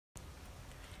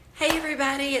Hey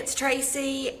everybody, it's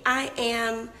Tracy. I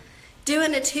am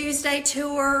doing a Tuesday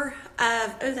tour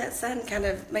of, oh, that sun kind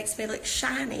of makes me look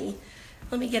shiny.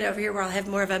 Let me get over here where I'll have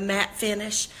more of a matte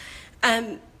finish.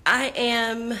 I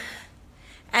am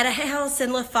at a house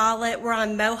in La Follette. We're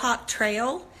on Mohawk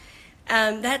Trail.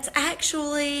 That's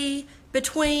actually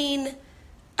between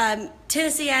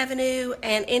Tennessee Avenue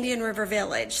and Indian River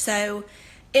Village. So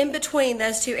in between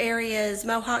those two areas,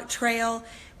 Mohawk Trail,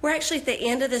 we're actually at the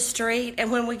end of the street,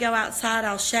 and when we go outside,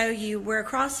 I'll show you. We're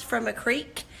across from a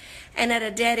creek and at a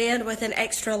dead end with an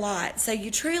extra lot. So you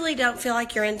truly don't feel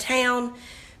like you're in town,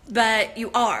 but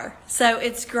you are. So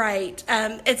it's great.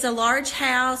 It's a large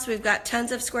house. We've got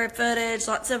tons of square footage,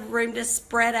 lots of room to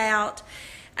spread out.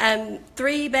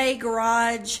 3-bay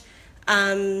garage,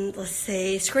 let's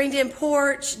see, screened-in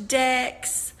porch,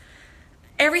 decks,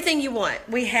 everything you want.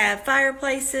 We have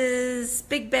fireplaces,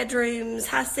 big bedrooms,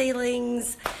 high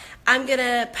ceilings. I'm going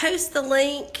to post the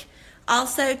link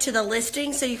also to the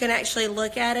listing so you can actually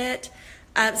look at it.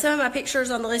 Some of my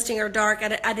pictures on the listing are dark.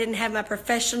 I didn't have my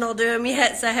professional do them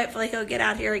yet, so hopefully he'll get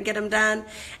out here and get them done,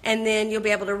 and then you'll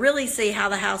be able to really see how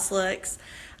the house looks.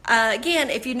 Again,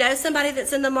 if you know somebody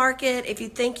that's in the market, if you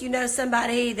think you know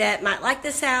somebody that might like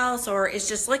this house or is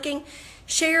just looking,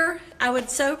 share. I would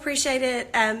so appreciate it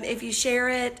if you share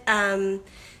it.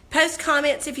 Post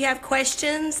comments if you have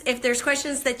questions. If there's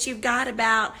questions that you've got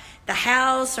about the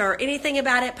house or anything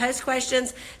about it, post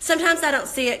questions. Sometimes I don't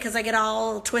see it because I get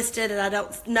all twisted and I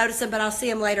don't notice them, but I'll see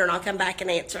them later and I'll come back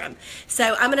and answer them.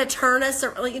 So I'm going to turn us,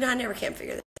 well, you know, I never can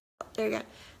figure this out. There you go.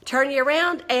 Turn you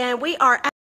around, and we are at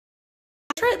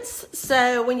the entrance.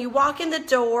 So when you walk in the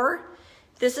door,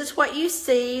 this is what you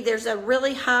see. There's a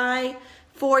really high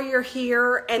foyer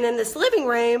here, and in this living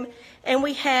room, and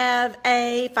we have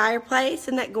a fireplace,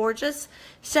 and that gorgeous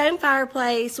stone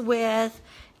fireplace with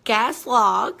gas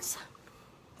logs,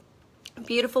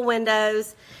 beautiful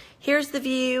windows. Here's the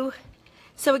view.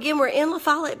 So again, we're in La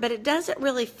Follette, but it doesn't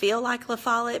really feel like La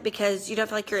Follette because you don't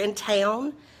feel like you're in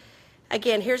town.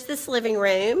 Again, here's this living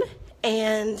room,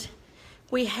 and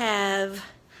we have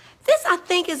this. I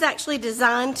think is actually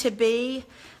designed to be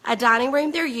a dining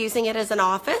room. They're using it as an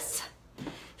office.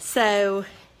 So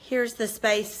here's the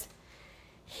space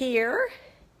here,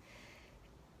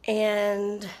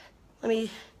 and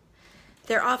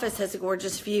their office has a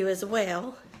gorgeous view as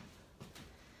well.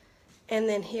 And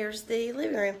then here's the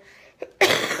living room.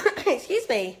 Excuse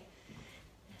me.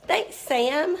 Thanks,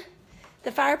 Sam.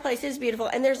 The fireplace is beautiful,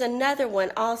 and there's another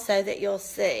one also that you'll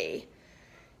see.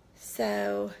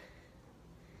 So,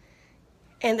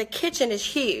 and the kitchen is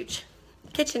huge.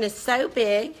 The kitchen is so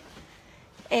big.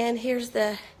 And here's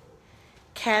the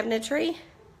cabinetry.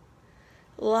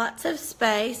 Lots of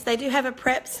space. They do have a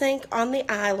prep sink on the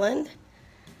island.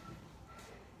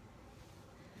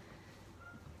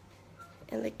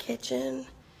 And the kitchen.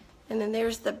 And then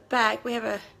there's the back. We have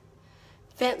a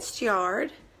fenced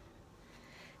yard.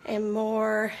 And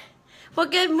more. Well,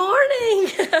 good morning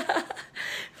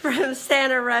from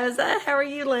Santa Rosa. How are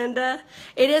you, Linda?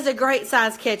 It is a great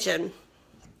size kitchen.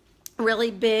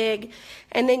 Really big.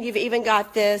 And then you've even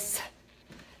got this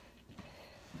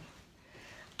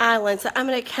island. So I'm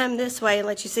going to come this way and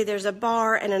let you see there's a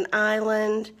bar and an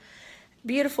island,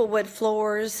 beautiful wood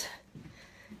floors,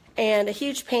 and a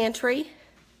huge pantry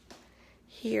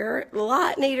here. A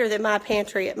lot neater than my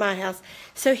pantry at my house.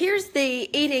 So here's the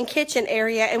eat-in kitchen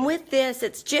area, and with this,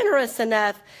 it's generous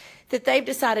enough that they've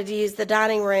decided to use the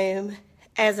dining room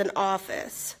as an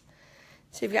office.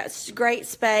 So you've got great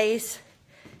space.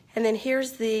 And then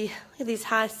here's these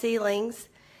high ceilings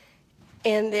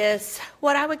in this,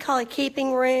 what I would call a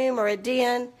keeping room or a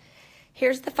den.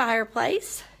 Here's the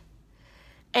fireplace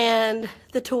and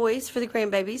the toys for the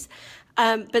grandbabies.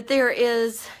 But there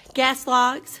is gas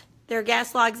logs. There are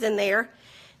gas logs in there.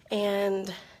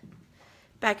 And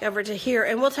back over to here.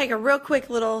 And we'll take a real quick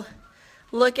little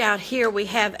look out here. We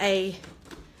have a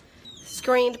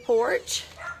screened porch.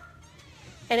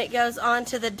 And it goes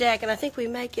onto the deck. And I think we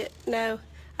make it, no.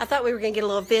 I thought we were going to get a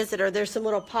little visitor. There's some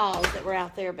little paws that were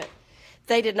out there, but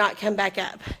they did not come back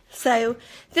up. So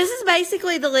this is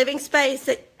basically the living space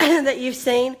that you've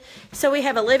seen. So we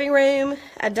have a living room,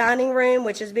 a dining room,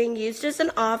 which is being used as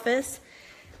an office,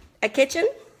 a kitchen,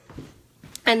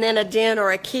 and then a den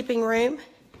or a keeping room.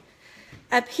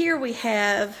 Up here we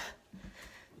have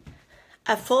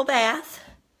a full bath.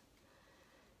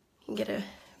 You can get a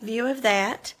view of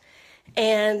that,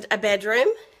 and a bedroom.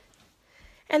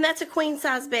 And that's a queen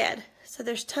size bed. So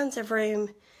there's tons of room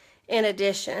in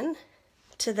addition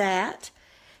to that.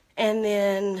 And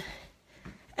then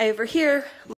over here,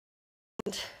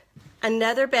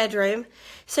 another bedroom.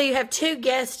 So you have 2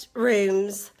 guest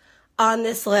rooms on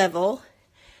this level.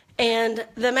 and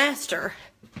the master.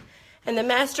 And the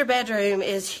master bedroom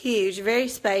is huge, very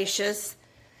spacious.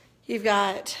 You've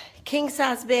got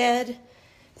king-size bed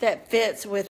that fits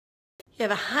with, you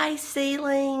have a high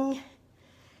ceiling,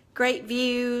 great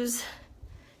views,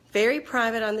 very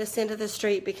private on this end of the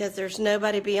street because there's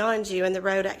nobody beyond you and the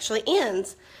road actually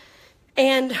ends.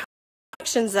 And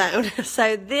production zone.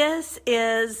 So this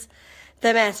is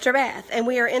the master bath, and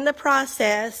we are in the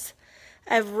process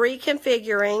of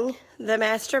reconfiguring the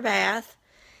master bath,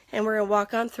 and we're going to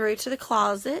walk on through to the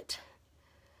closet.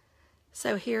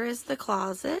 So here is the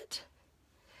closet,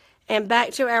 and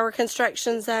back to our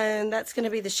construction zone. That's going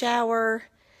to be the shower,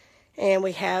 and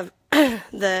we have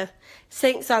the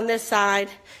sinks on this side.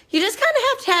 You just kind of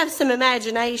have to have some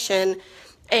imagination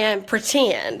and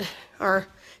pretend, or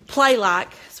play like.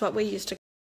 That's what we used to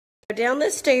go down the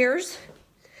stairs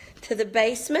to the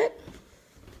basement,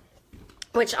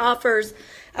 which offers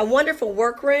a wonderful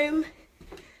workroom,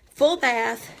 full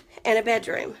bath, and a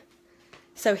bedroom.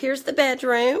 So here's the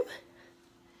bedroom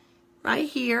right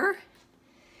here,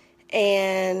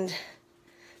 and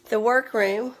the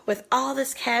workroom with all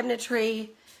this cabinetry,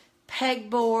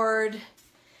 pegboard,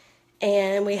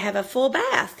 and we have a full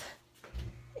bath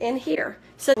in here.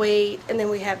 So and then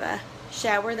we have a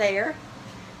shower there.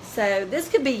 So this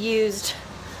could be used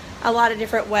a lot of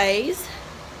different ways.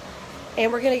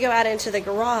 And we're going to go out into the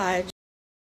garage.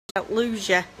 I don't lose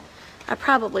you. I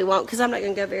probably won't because I'm not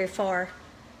going to go very far.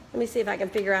 Let me see if I can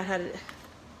figure out how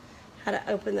to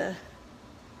open the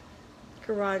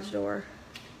garage door.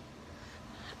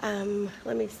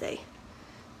 Let me see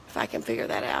if I can figure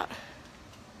that out.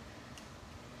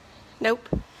 Nope,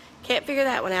 can't figure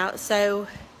that one out. So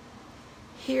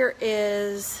here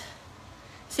is,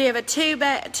 so you have a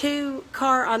two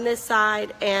car on this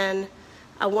side and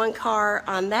a one car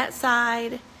on that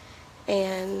side,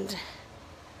 and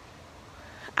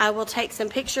I will take some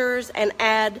pictures and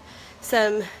add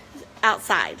some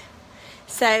outside.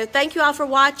 So thank you all for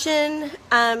watching.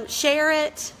 Share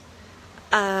it,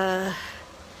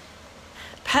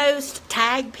 post,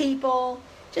 tag people,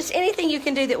 just anything you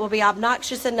can do that will be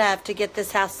obnoxious enough to get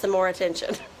this house some more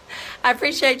attention. I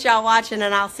appreciate y'all watching,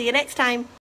 and I'll see you next time.